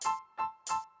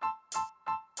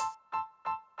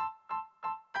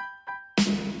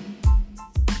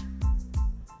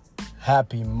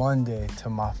Happy Monday to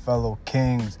my fellow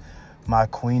kings, my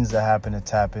queens that happen to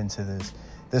tap into this.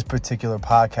 This particular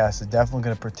podcast is definitely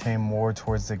going to pertain more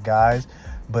towards the guys,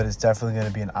 but it's definitely going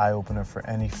to be an eye-opener for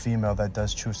any female that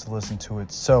does choose to listen to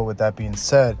it. So with that being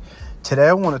said, today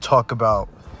I want to talk about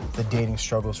the dating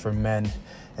struggles for men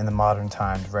in the modern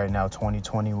times right now,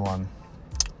 2021.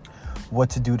 What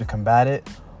to do to combat it.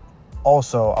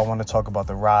 Also, I want to talk about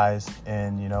the rise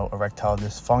in, erectile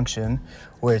dysfunction,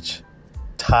 which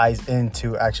ties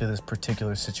into actually this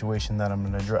particular situation that I'm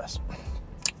going to address.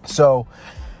 So,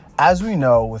 as we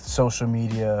know, with social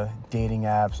media, dating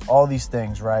apps, all these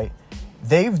things, right?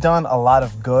 They've done a lot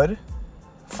of good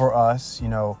for us,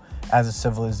 as a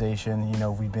civilization.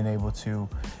 We've been able to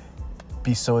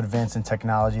be so advanced in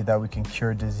technology that we can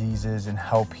cure diseases and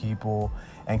help people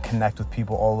and connect with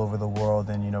people all over the world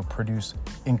and, produce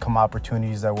income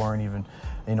opportunities that weren't even,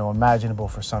 imaginable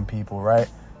for some people, right?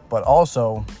 But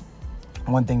also,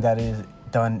 one thing that is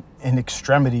done in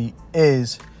extremity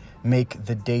is make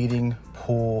the dating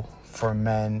pool for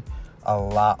men a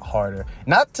lot harder.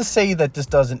 Not to say that this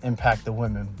doesn't impact the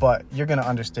women, but you're going to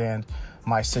understand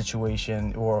my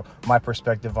situation or my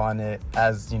perspective on it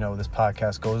as, this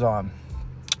podcast goes on.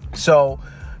 So,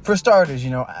 for starters,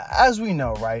 as we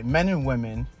know, right, men and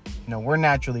women, we're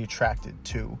naturally attracted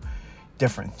to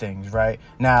different things, right?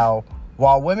 Now,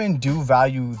 while women do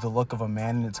value the look of a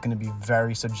man, and it's going to be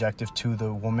very subjective to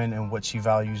the woman and what she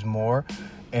values more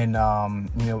in,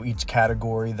 each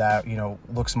category that,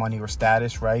 looks, money, or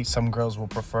status, right? Some girls will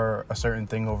prefer a certain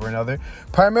thing over another.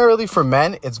 Primarily for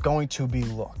men, it's going to be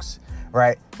looks,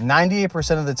 right?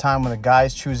 98% of the time when a guy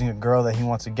is choosing a girl that he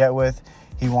wants to get with,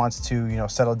 he wants to,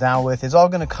 settle down with, it's all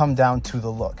going to come down to the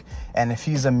look. And if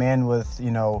he's a man with,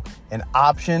 an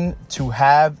option to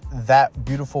have that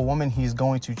beautiful woman, he's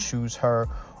going to choose her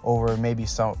over maybe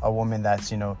a woman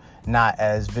that's, not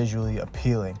as visually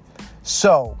appealing.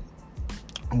 So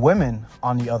women,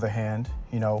 on the other hand,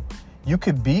 you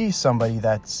could be somebody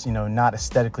that's, not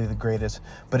aesthetically the greatest,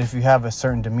 but if you have a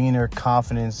certain demeanor,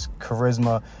 confidence,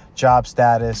 charisma, job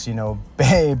status,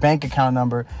 bank account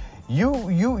number,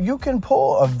 you can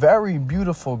pull a very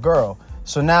beautiful girl.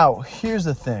 So now here's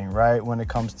the thing, right? When it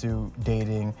comes to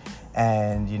dating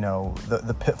and,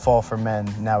 the pitfall for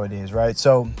men nowadays, right?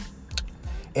 So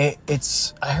I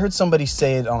heard somebody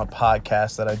say it on a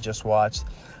podcast that I just watched.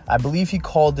 I believe he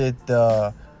called it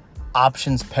the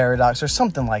options paradox or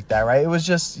something like that, right? It was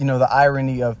just, the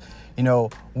irony of,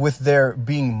 with there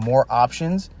being more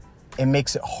options, it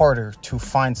makes it harder to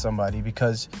find somebody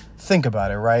because think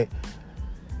about it, right?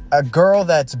 A girl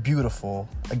that's beautiful,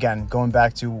 again, going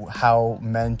back to how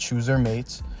men choose their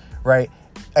mates, right?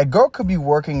 A girl could be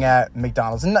working at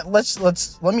McDonald's. And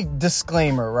let me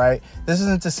disclaimer, right? This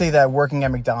isn't to say that working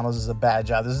at McDonald's is a bad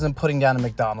job. This isn't putting down a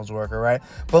McDonald's worker, right?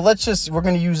 But we're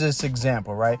going to use this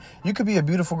example, right? You could be a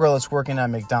beautiful girl that's working at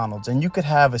McDonald's and you could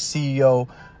have a CEO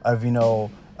of, an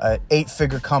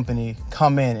 8-figure company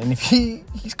come in. And if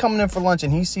he's coming in for lunch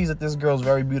and he sees that this girl's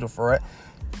very beautiful, right?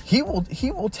 He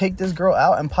will take this girl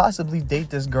out and possibly date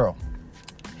this girl.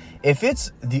 If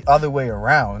it's the other way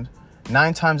around,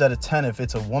 9 times out of 10, if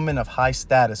it's a woman of high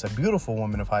status, a beautiful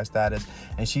woman of high status,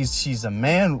 and she's a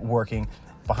man working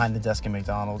behind the desk at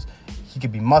McDonald's, he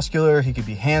could be muscular, he could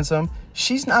be handsome.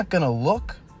 She's not going to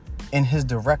look in his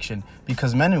direction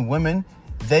because men and women,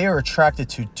 they are attracted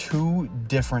to two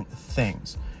different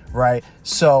things, right?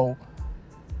 So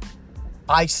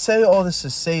I say all this to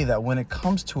say that when it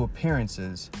comes to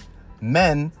appearances,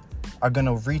 men are going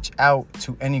to reach out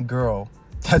to any girl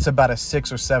that's about a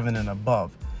 6 or 7 and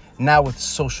above. Now with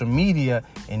social media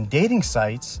and dating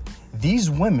sites, these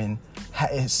women,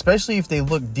 especially if they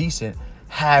look decent,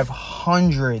 have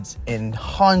hundreds and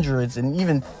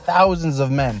even thousands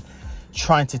of men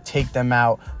trying to take them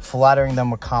out, flattering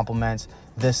them with compliments,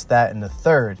 this, that, and the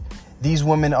third. These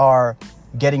women are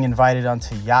getting invited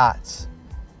onto yachts,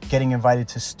 getting invited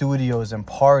to studios and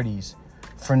parties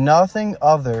for nothing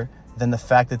other than the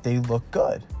fact that they look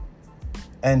good.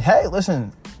 And hey,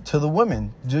 listen, to the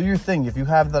women, do your thing. If you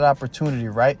have that opportunity,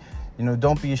 right?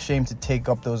 Don't be ashamed to take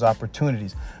up those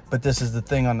opportunities. But this is the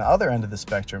thing on the other end of the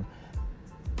spectrum.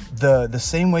 The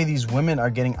same way these women are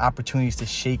getting opportunities to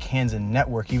shake hands and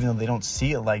network, even though they don't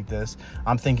see it like this,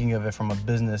 I'm thinking of it from a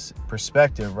business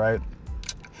perspective, right?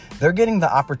 They're getting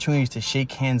the opportunities to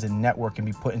shake hands and network and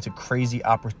be put into crazy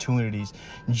opportunities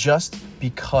just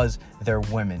because they're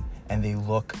women and they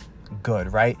look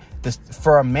good, right?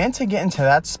 For a man to get into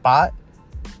that spot,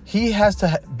 he has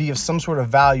to be of some sort of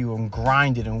value and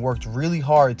grinded and worked really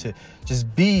hard to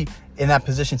just be in that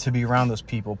position to be around those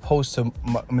people. Opposed to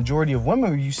majority of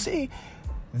women, you see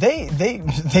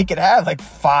they could have like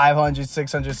 500,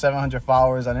 600, 700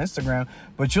 followers on Instagram,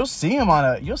 but you'll see them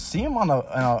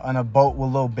on a boat with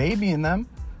Lil Baby in them,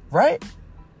 right?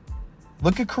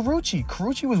 Look at Karrueche.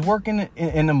 Karrueche was working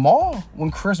in the mall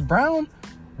when Chris Brown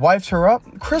wiped her up.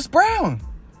 Chris Brown,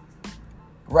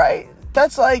 right?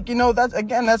 That's like,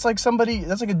 that's like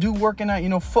a dude working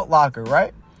at, Foot Locker,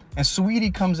 right? And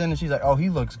Sweetie comes in and she's like, oh, he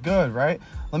looks good, right?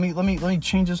 Let me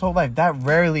change his whole life. That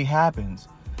rarely happens.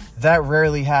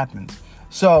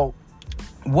 So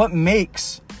what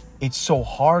makes it so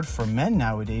hard for men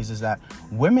nowadays is that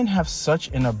women have such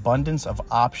an abundance of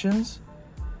options,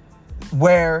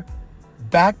 where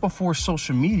back before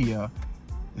social media,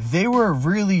 they were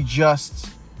really just,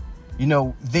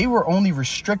 they were only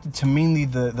restricted to mainly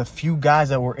the few guys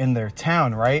that were in their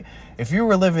town, right? If you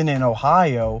were living in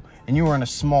Ohio and you were in a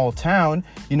small town,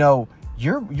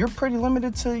 you're pretty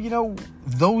limited to,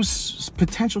 those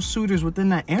potential suitors within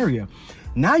that area.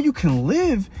 Now you can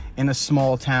live in a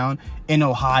small town in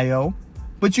Ohio,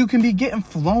 but you can be getting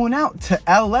flown out to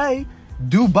LA,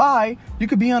 Dubai. You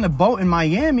could be on a boat in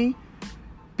Miami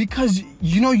because,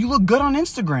 you look good on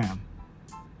Instagram.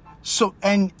 So,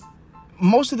 and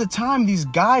most of the time, these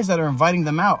guys that are inviting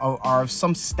them out are of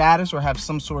some status or have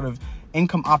some sort of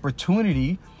income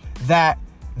opportunity that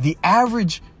the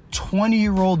average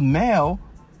 20-year-old male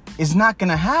is not going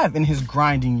to have in his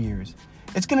grinding years.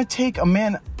 It's going to take a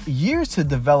man years to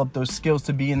develop those skills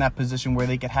to be in that position where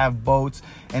they could have boats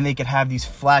and they could have these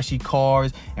flashy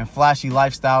cars and flashy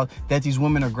lifestyle that these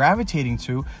women are gravitating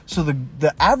to. So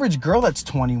the average girl that's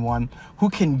 21 who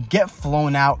can get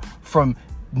flown out from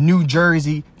New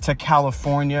Jersey to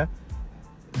California,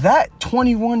 that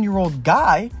 21-year-old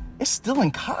guy is still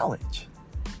in college.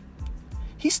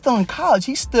 He's still in college.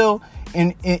 He's still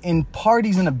in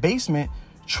parties in a basement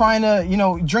trying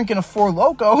to, drinking a Four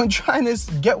Loko and trying to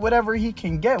get whatever he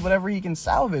can get, whatever he can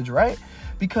salvage, right?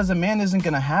 Because a man isn't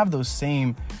going to have those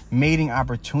same mating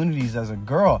opportunities as a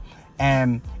girl.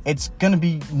 And it's going to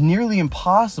be nearly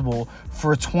impossible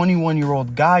for a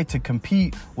 21-year-old guy to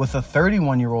compete with a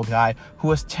 31-year-old guy who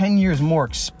has 10 years more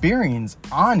experience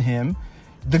on him.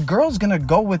 The girl's going to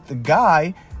go with the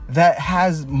guy that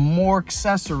has more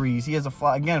accessories. He has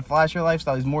flashier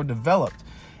lifestyle. He's more developed.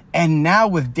 And now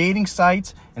with dating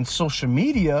sites and social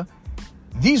media,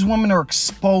 these women are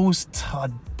exposed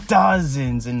to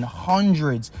dozens and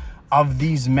hundreds of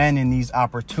these men and these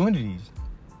opportunities.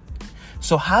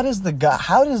 So how does the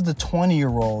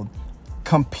 20-year-old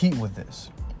compete with this?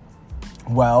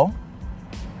 Well,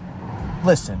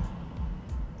 listen,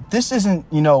 this isn't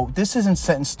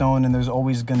set in stone, and there's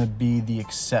always going to be the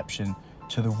exception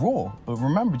to the rule. But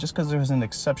remember, just because there's an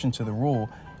exception to the rule,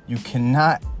 you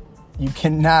cannot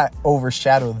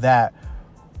overshadow that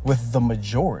with the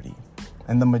majority.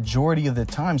 And the majority of the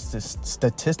time,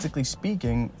 statistically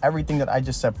speaking, everything that I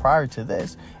just said prior to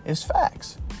this is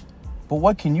facts. But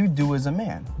what can you do as a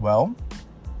man? Well,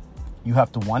 you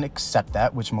have to, one, accept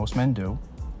that, which most men do,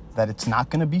 that it's not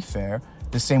going to be fair.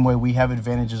 The same way we have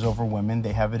advantages over women,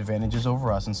 they have advantages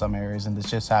over us in some areas, and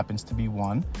this just happens to be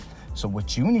one. So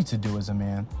what you need to do as a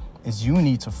man is you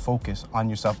need to focus on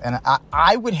yourself. And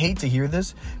I would hate to hear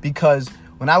this, because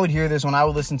when I would hear this, when I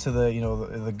would listen to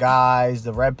the guys,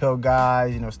 the Red Pill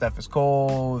guys, Steph is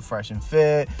Cold, Fresh and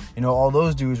Fit, all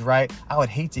those dudes, right? I would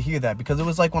hate to hear that, because it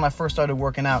was like when I first started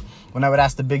working out, when I would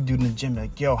ask the big dude in the gym,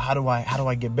 like, yo, how do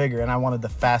I get bigger? And I wanted the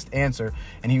fast answer.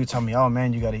 And he would tell me, oh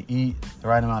man, you got to eat the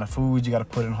right amount of food. You got to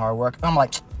put in hard work. And I'm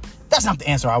like, that's not the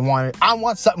answer I wanted. I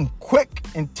want something quick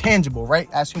and tangible, right?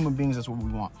 As human beings, that's what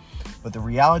we want. But the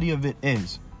reality of it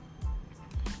is,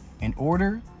 in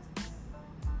order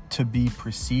to be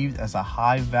perceived as a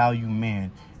high-value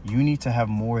man, you need to have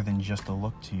more than just a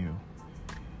look to you.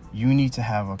 You need to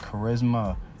have a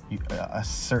charisma, a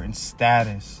certain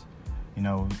status.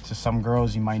 To some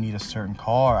girls, you might need a certain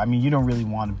car. I mean, you don't really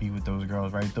want to be with those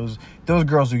girls, right? Those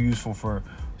girls are useful for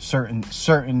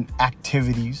certain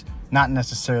activities, not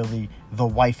necessarily the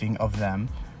wifing of them,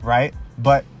 right?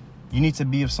 But you need to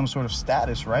be of some sort of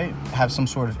status, right? Have some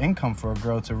sort of income for a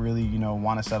girl to really,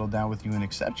 want to settle down with you and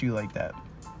accept you like that,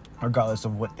 regardless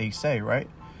of what they say, right?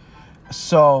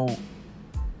 So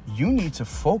you need to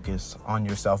focus on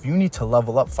yourself. You need to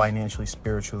level up financially,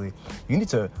 spiritually. You need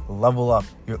to level up,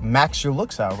 max your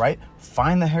looks out, right?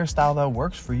 Find the hairstyle that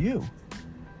works for you.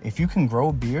 If you can grow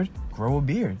a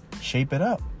beard, shape it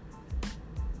up.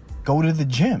 Go to the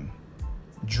gym,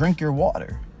 drink your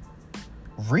water,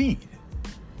 read,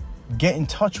 get in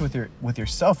touch with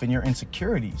yourself and your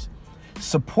insecurities,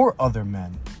 support other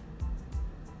men.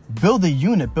 Build a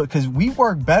unit, because we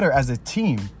work better as a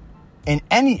team in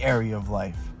any area of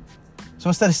life. So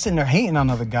instead of sitting there hating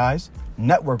on other guys,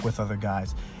 network with other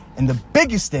guys. And the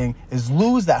biggest thing is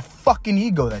lose that fucking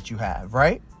ego that you have,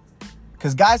 right?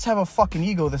 Because guys have a fucking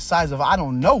ego the size of I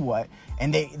don't know what,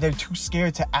 and they're too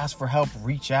scared to ask for help,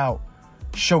 reach out,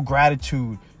 show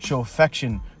gratitude, show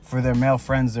affection for their male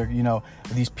friends, or, you know,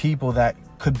 these people that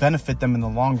could benefit them in the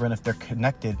long run if they're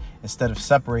connected instead of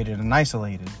separated and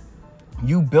isolated.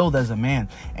 You build as a man,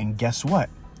 and guess what?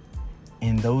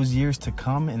 In those years to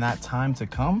come, in that time to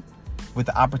come, with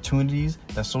the opportunities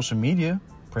that social media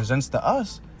presents to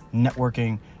us,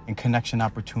 networking and connection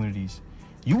opportunities,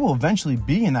 you will eventually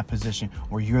be in that position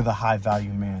where you're the high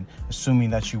value man, assuming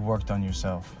that you worked on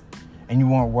yourself and you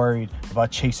weren't worried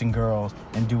about chasing girls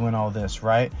and doing all this,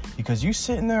 right? Because you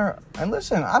sitting there, and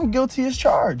listen, I'm guilty as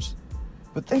charged,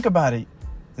 but think about it.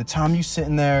 The time you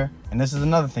sitting there, and this is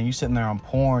another thing, you sitting there on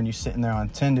porn, you sitting there on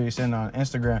Tinder, you sitting there on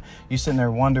Instagram, you sitting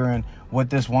there wondering what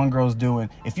this one girl's doing.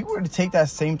 If you were to take that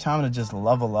same time to just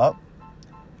level up,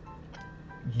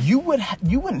 you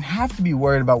wouldn't have to be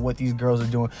worried about what these girls are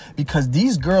doing, because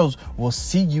these girls will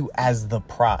see you as the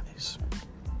prize.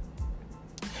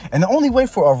 And the only way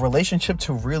for a relationship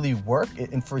to really work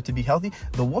and for it to be healthy,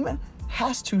 the woman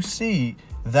has to see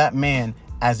that man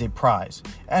as a prize.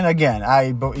 And again,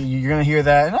 you're gonna hear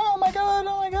that, oh my god,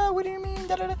 what do you mean?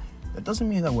 Da-da-da. That doesn't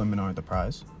mean that women aren't the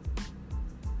prize,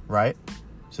 right?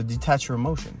 So detach your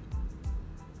emotion.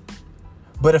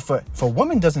 But if a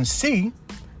woman doesn't see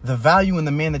the value in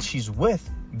the man that she's with,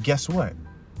 guess what?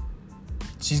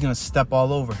 She's going to step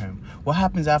all over him. What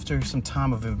happens after some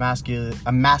time of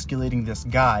emasculating this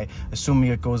guy,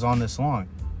 assuming it goes on this long?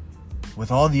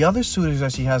 With all the other suitors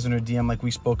that she has in her DM, like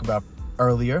we spoke about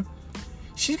earlier,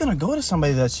 she's going to go to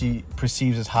somebody that she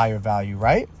perceives as higher value,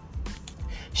 right?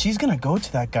 She's going to go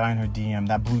to that guy in her DM,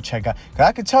 that blue check guy. Because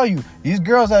I can tell you, these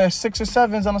girls that are 6 or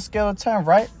 7s on a scale of 10,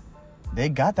 right? They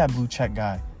got that blue check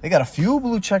guy. They got a few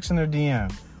blue checks in their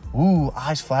DM. Ooh,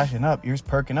 eyes flashing up, ears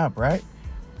perking up, right?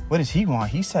 What does he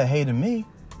want? He said hey to me.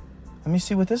 Let me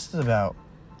see what this is about.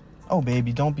 Oh,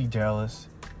 baby, don't be jealous.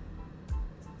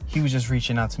 He was just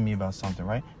reaching out to me about something,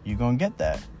 right? You're going to get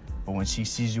that. But when she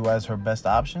sees you as her best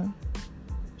option,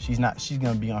 she's going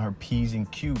to be on her P's and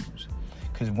Q's.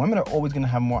 Because women are always going to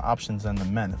have more options than the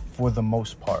men, for the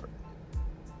most part.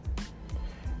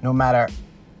 No matter,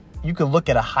 you could look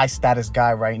at a high status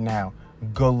guy right now,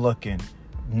 good looking,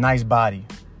 nice body.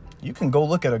 You can go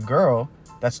look at a girl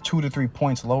that's 2 to 3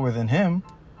 points lower than him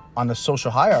on the social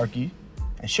hierarchy,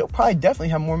 and she'll probably definitely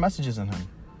have more messages than him.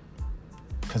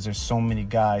 Because there's so many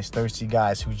guys, thirsty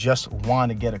guys, who just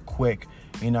want to get a quick,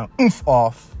 oomph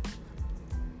off,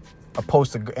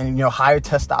 opposed to, and higher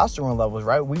testosterone levels,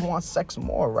 right? We want sex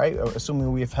more, right?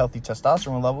 Assuming we have healthy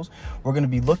testosterone levels, we're going to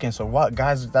be looking. So what,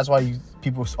 guys, that's why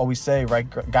people always say, right,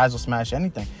 guys will smash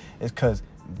anything. It's because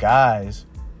guys,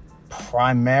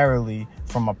 primarily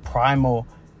from a primal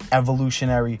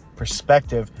evolutionary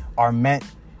perspective, are meant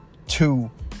to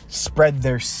spread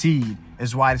their seed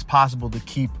as wide as possible to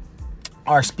keep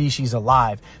our species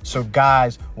alive. So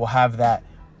guys will have that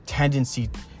tendency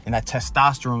and that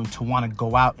testosterone to want to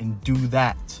go out and do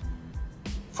that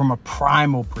from a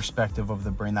primal perspective of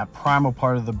the brain, that primal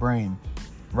part of the brain,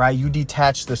 right? You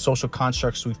detach the social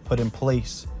constructs we've put in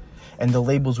place and the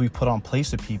labels we put on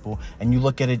place of people, and you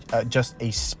look at it just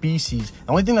a species.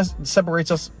 The only thing that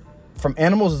separates us from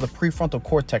animals is the prefrontal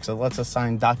cortex that lets us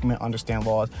sign, document, understand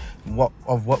laws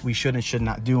of what we should and should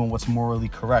not do and what's morally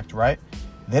correct, right?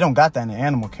 They don't got that in the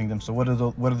animal kingdom. So what are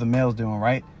the males doing,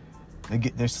 right?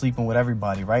 They're sleeping with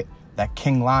everybody, right? That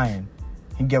king lion,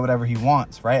 he can get whatever he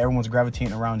wants, right? Everyone's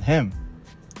gravitating around him.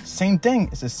 Same thing.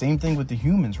 It's the same thing with the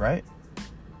humans, right?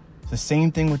 The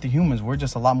same thing with the humans. We're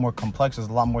just a lot more complex. There's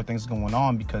a lot more things going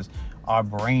on because our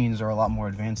brains are a lot more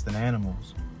advanced than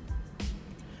animals.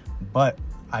 But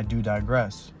I do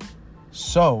digress.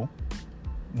 So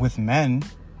with men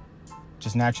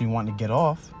just naturally wanting to get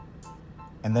off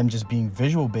and them just being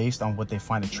visual based on what they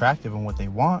find attractive and what they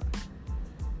want,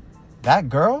 that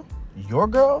girl, your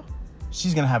girl,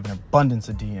 she's going to have an abundance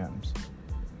of DMs.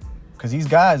 Because these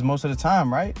guys, most of the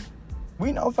time, right?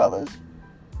 We know, fellas.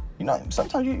 Most of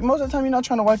the time, you're not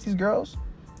trying to wife these girls.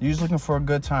 You're just looking for a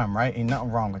good time, right? Ain't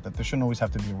nothing wrong with that. There shouldn't always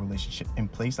have to be a relationship in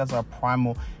place. That's our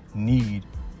primal need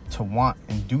to want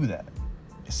and do that.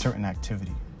 It's certain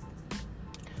activity.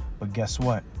 But guess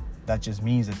what? That just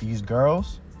means that these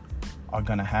girls are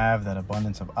going to have that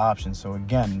abundance of options. So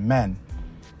again, men,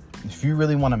 if you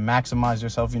really want to maximize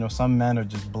yourself, some men are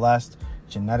just blessed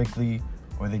genetically,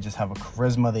 or they just have a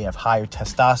charisma. They have higher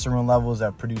testosterone levels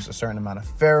that produce a certain amount of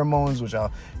pheromones, which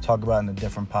I'll talk about in a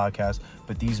different podcast.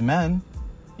 But these men,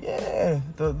 yeah,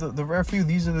 the rare few,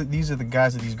 these are the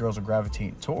guys that these girls are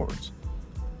gravitating towards.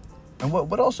 And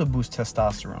what also boosts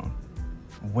testosterone?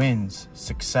 wins,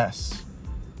 success,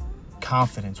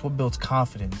 confidence. What builds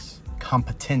confidence?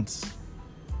 Competence.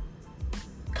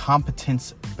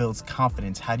 Competence builds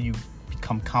confidence. How do you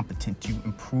become competent? You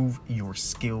improve your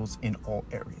skills in all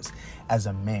areas as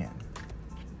a man.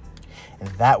 And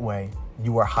that way,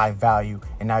 you are high value,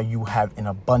 and now you have an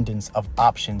abundance of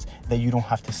options that you don't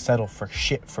have to settle for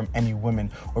shit from any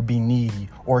women or be needy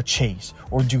or chase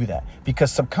or do that.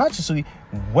 Because subconsciously,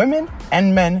 women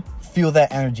and men feel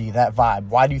that energy, that vibe.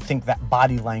 Why do you think that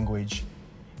body language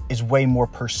is way more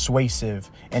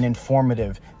persuasive and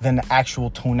informative than the actual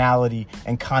tonality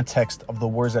and context of the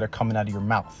words that are coming out of your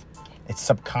mouth? It's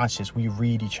subconscious. We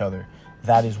read each other.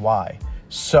 That is why.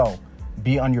 So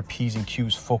be on your P's and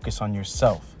Q's. Focus on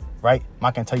yourself, right? I'm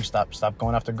not going to tell you stop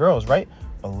going after girls, right?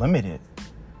 But limit it.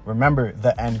 Remember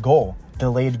the end goal,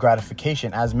 delayed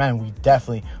gratification. As men, we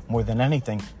definitely, more than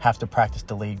anything, have to practice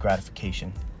delayed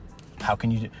gratification. How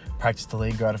can you practice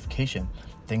delayed gratification?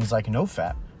 Things like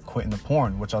NoFap, quitting the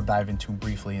porn, which I'll dive into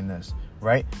briefly in this,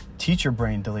 right? Teach your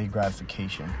brain delayed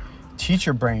gratification. Teach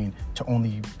your brain to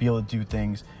only be able to do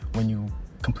things when you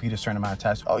complete a certain amount of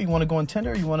tasks. Oh, you want to go on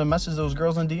Tinder? You want to message those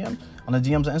girls on the DMs on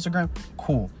Instagram?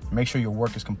 Cool. Make sure your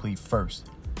work is complete first.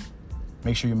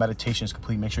 Make sure your meditation is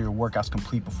complete. Make sure your workout's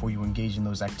complete before you engage in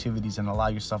those activities and allow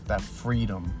yourself that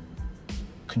freedom.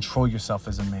 Control yourself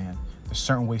as a man. There's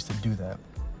certain ways to do that.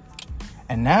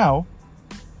 And now,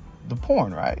 the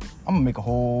porn, right? I'm gonna make a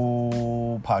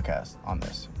whole podcast on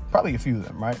this. Probably a few of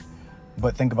them, right?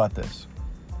 But think about this.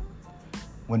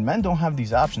 When men don't have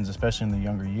these options, especially in the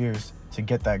younger years, to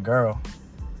get that girl,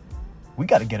 we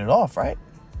got to get it off, right?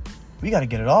 We got to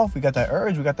get it off. We got that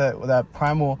urge. We got that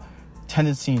primal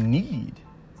tendency and need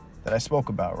that I spoke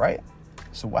about, right?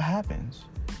 So what happens?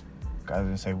 Guys are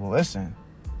gonna say, well, listen,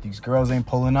 these girls ain't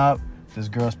pulling up. This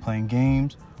girl's playing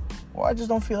games. Or I just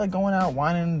don't feel like going out,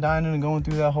 whining and dining and going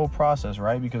through that whole process,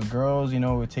 right? Because girls,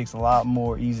 it takes a lot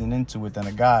more easing into it than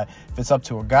a guy. If it's up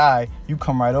to a guy, you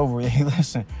come right over. Hey,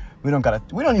 listen, we don't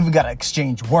even gotta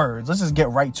exchange words. Let's just get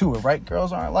right to it, right?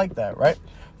 Girls aren't like that, right?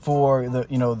 For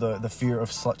the fear of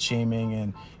slut shaming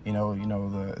and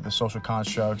the social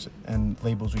constructs and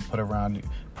labels we put around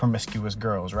promiscuous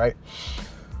girls, right?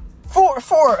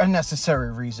 For a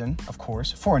necessary reason, of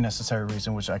course,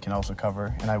 which I can also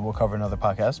cover, and I will cover another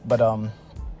podcast. But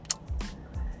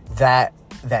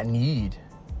that need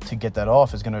to get that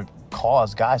off is gonna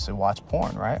cause guys to watch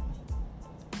porn, right?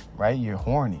 Right? You're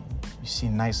horny. You see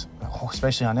nice,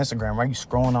 especially on Instagram, right? You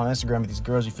scrolling on Instagram with these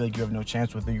girls you feel like you have no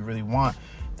chance with, that you really want.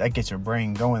 That gets your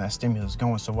brain going. That stimulus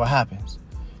going. So what happens?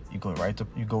 You go right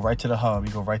to the hub.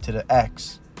 You go right to the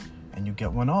X, and you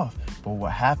get one off. But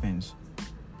what happens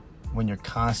when you're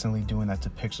constantly doing that to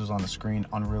pixels on the screen,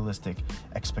 unrealistic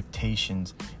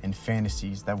expectations and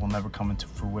fantasies that will never come into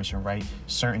fruition, right?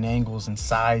 Certain angles and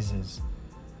sizes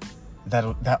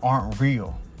that aren't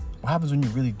real. What happens when you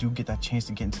really do get that chance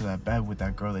to get into that bed with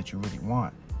that girl that you really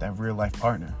want, that real life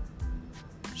partner?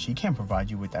 She can't provide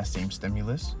you with that same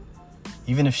stimulus.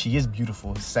 Even if she is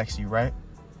beautiful and sexy, right?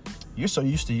 You're so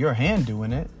used to your hand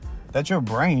doing it that your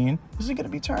brain isn't going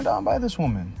to be turned on by this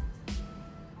woman.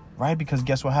 Right? Because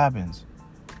guess what happens?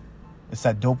 It's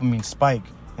that dopamine spike.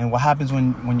 And what happens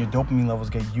when your dopamine levels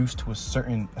get used to a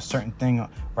certain thing,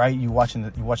 right? You watching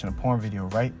a porn video,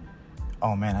 right?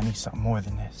 Oh man, I need something more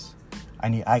than this.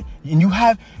 And you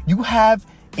have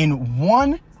in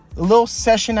one little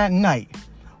session at night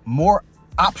more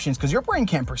options, because your brain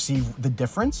can't perceive the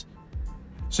difference.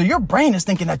 So your brain is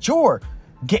thinking that you're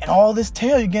getting all this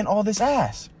tail, you're getting all this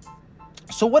ass.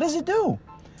 So what does it do?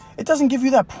 It doesn't give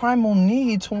you that primal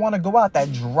need to want to go out,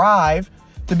 that drive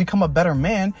to become a better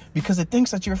man, because it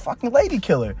thinks that you're a fucking lady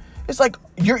killer. It's like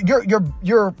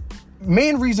your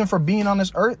main reason for being on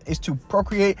this earth is to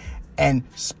procreate and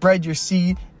spread your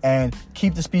seed and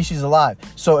keep the species alive.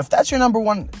 So if that's your number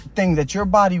one thing that your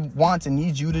body wants and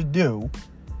needs you to do,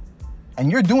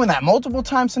 and you're doing that multiple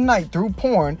times a night through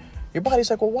porn, your body's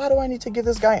like, well, why do I need to give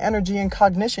this guy energy and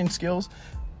cognition skills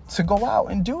to go out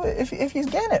and do it if he's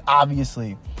getting it,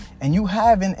 obviously. And you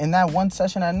have in that one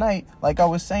session at night, like I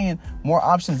was saying, more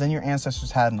options than your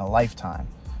ancestors had in a lifetime.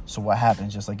 So what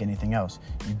happens? Just like anything else,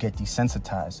 you get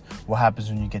desensitized. What happens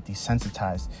when you get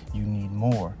desensitized? You need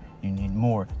more. You need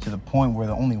more, to the point where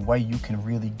the only way you can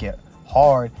really get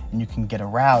hard and you can get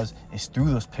aroused is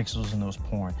through those pixels and those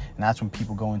porn. And that's when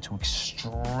people go into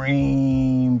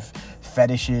extreme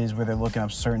fetishes where they're looking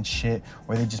up certain shit,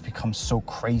 where they just become so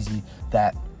crazy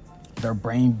that their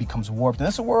brain becomes warped. And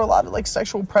that's where a lot of like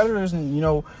sexual predators and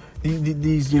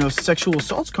these sexual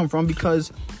assaults come from,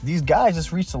 because these guys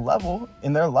just reached a level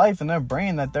in their life and their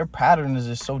brain that their pattern is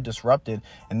just so disrupted,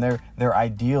 and their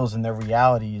ideals and their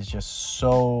reality is just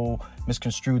so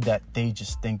misconstrued that they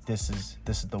just think this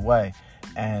is the way.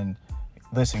 And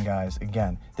listen, guys,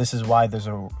 again, this is why there's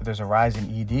a rise in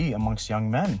ED amongst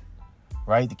young men,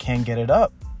 right? They can't get it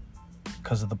up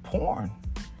because of the porn.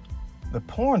 The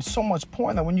porn, so much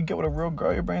porn that when you get with a real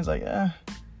girl, your brain's like,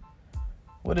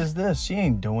 what is this? She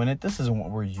ain't doing it. This isn't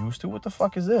what we're used to. What the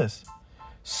fuck is this?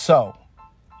 So,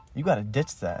 you got to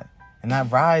ditch that. And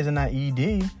that rise in that ED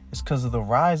is because of the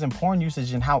rise in porn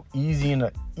usage and how easy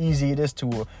it is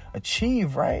to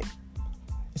achieve, right?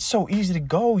 It's so easy to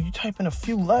go. You type in a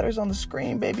few letters on the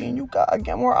screen, baby, and you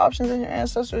get more options than your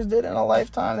ancestors did in a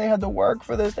lifetime. They had to work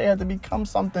for this. They had to become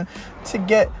something to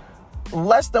get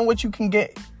less than what you can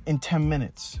get in 10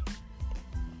 minutes.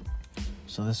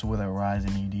 So this is where that rise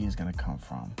in ED is going to come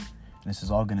from. And this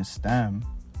is all going to stem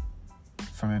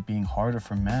from it being harder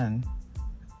for men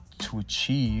to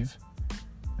achieve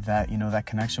that, that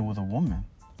connection with a woman.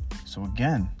 So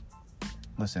again,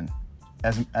 listen,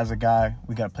 as a guy,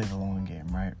 we got to play the long game,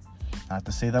 right? Not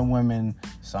to say that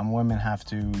some women have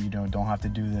to, don't have to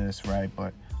do this, right?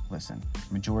 But listen,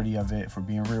 majority of it, if we're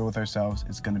being real with ourselves,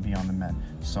 it's going to be on the men.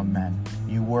 Some men,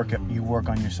 you work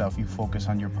on yourself, you focus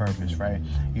on your purpose, right?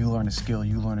 You learn a skill,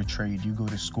 you learn a trade, you go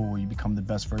to school, you become the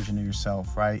best version of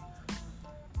yourself, right?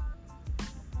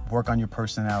 Work on your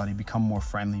personality, become more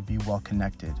friendly, be well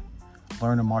connected,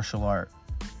 learn a martial art,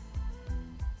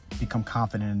 become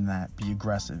confident in that, be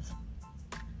aggressive,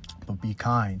 but be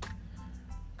kind.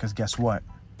 Because guess what?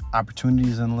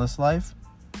 Opportunities in this life,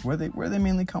 where they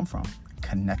mainly come from?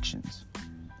 Connections.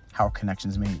 How are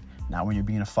connections made? Not when you're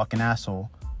being a fucking asshole.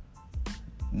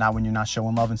 Not when you're not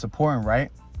showing love and supporting,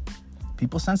 right?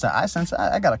 People sense that. I sense that.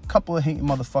 I got a couple of hating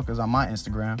motherfuckers on my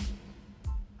Instagram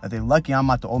that they lucky I'm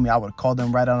not the old me. I would have called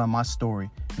them right out on my story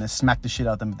and then smacked the shit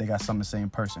out of them if they got something to say in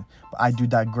person. But I do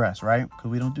digress, right?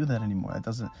 Because we don't do that anymore. That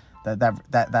doesn't.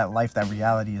 That life, that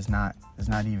reality is not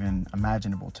even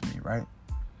imaginable to me, right?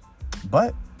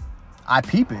 But I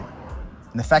peep it.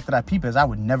 And the fact that I peep is I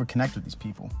would never connect with these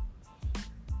people.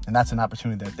 And that's an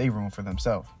opportunity that they ruin for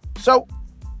themselves. So,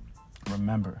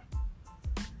 remember,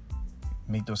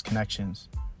 make those connections.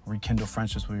 Rekindle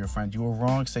friendships with your friends. You were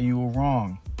wrong, say you were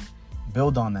wrong.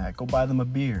 Build on that. Go buy them a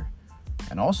beer.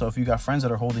 And also, if you got friends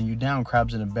that are holding you down,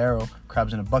 crabs in a barrel,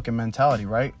 crabs in a bucket mentality,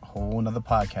 right? Whole another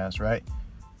podcast, right?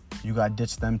 You got to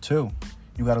ditch them too.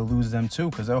 You got to lose them too,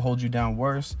 because they'll hold you down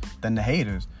worse than the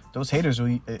haters. Those haters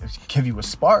will give you a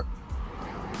spark.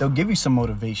 They'll give you some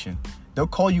motivation. They'll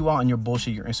call you out on your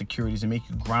bullshit, your insecurities, and make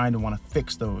you grind and want to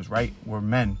fix those, right? We're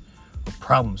men. We're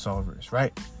problem solvers,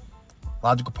 right?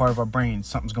 Logical part of our brain.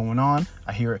 Something's going on.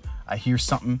 I hear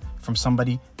something from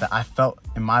somebody that I felt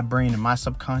in my brain, in my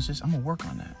subconscious. I'm going to work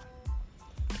on that.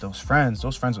 Those friends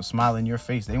will smile in your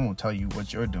face. They won't tell you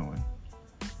what you're doing.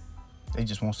 They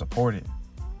just won't support it.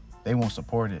 They won't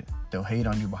support it. They'll hate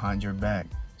on you behind your back.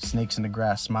 Snakes in the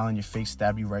grass, smile in your face,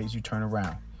 stab you right as you turn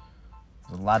around.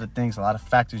 There's a lot of things, a lot of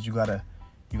factors you gotta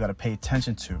pay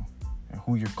attention to, and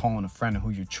who you're calling a friend and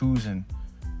who you're choosing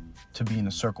to be in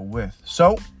a circle with.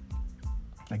 So,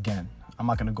 again, I'm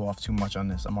not gonna go off too much on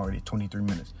this. I'm already at 23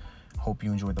 minutes. Hope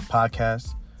you enjoyed the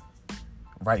podcast.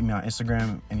 Write me on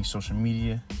Instagram, any social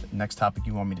media. The next topic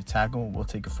you want me to tackle, we'll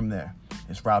take it from there.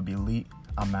 It's Robbie Elite.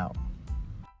 I'm out.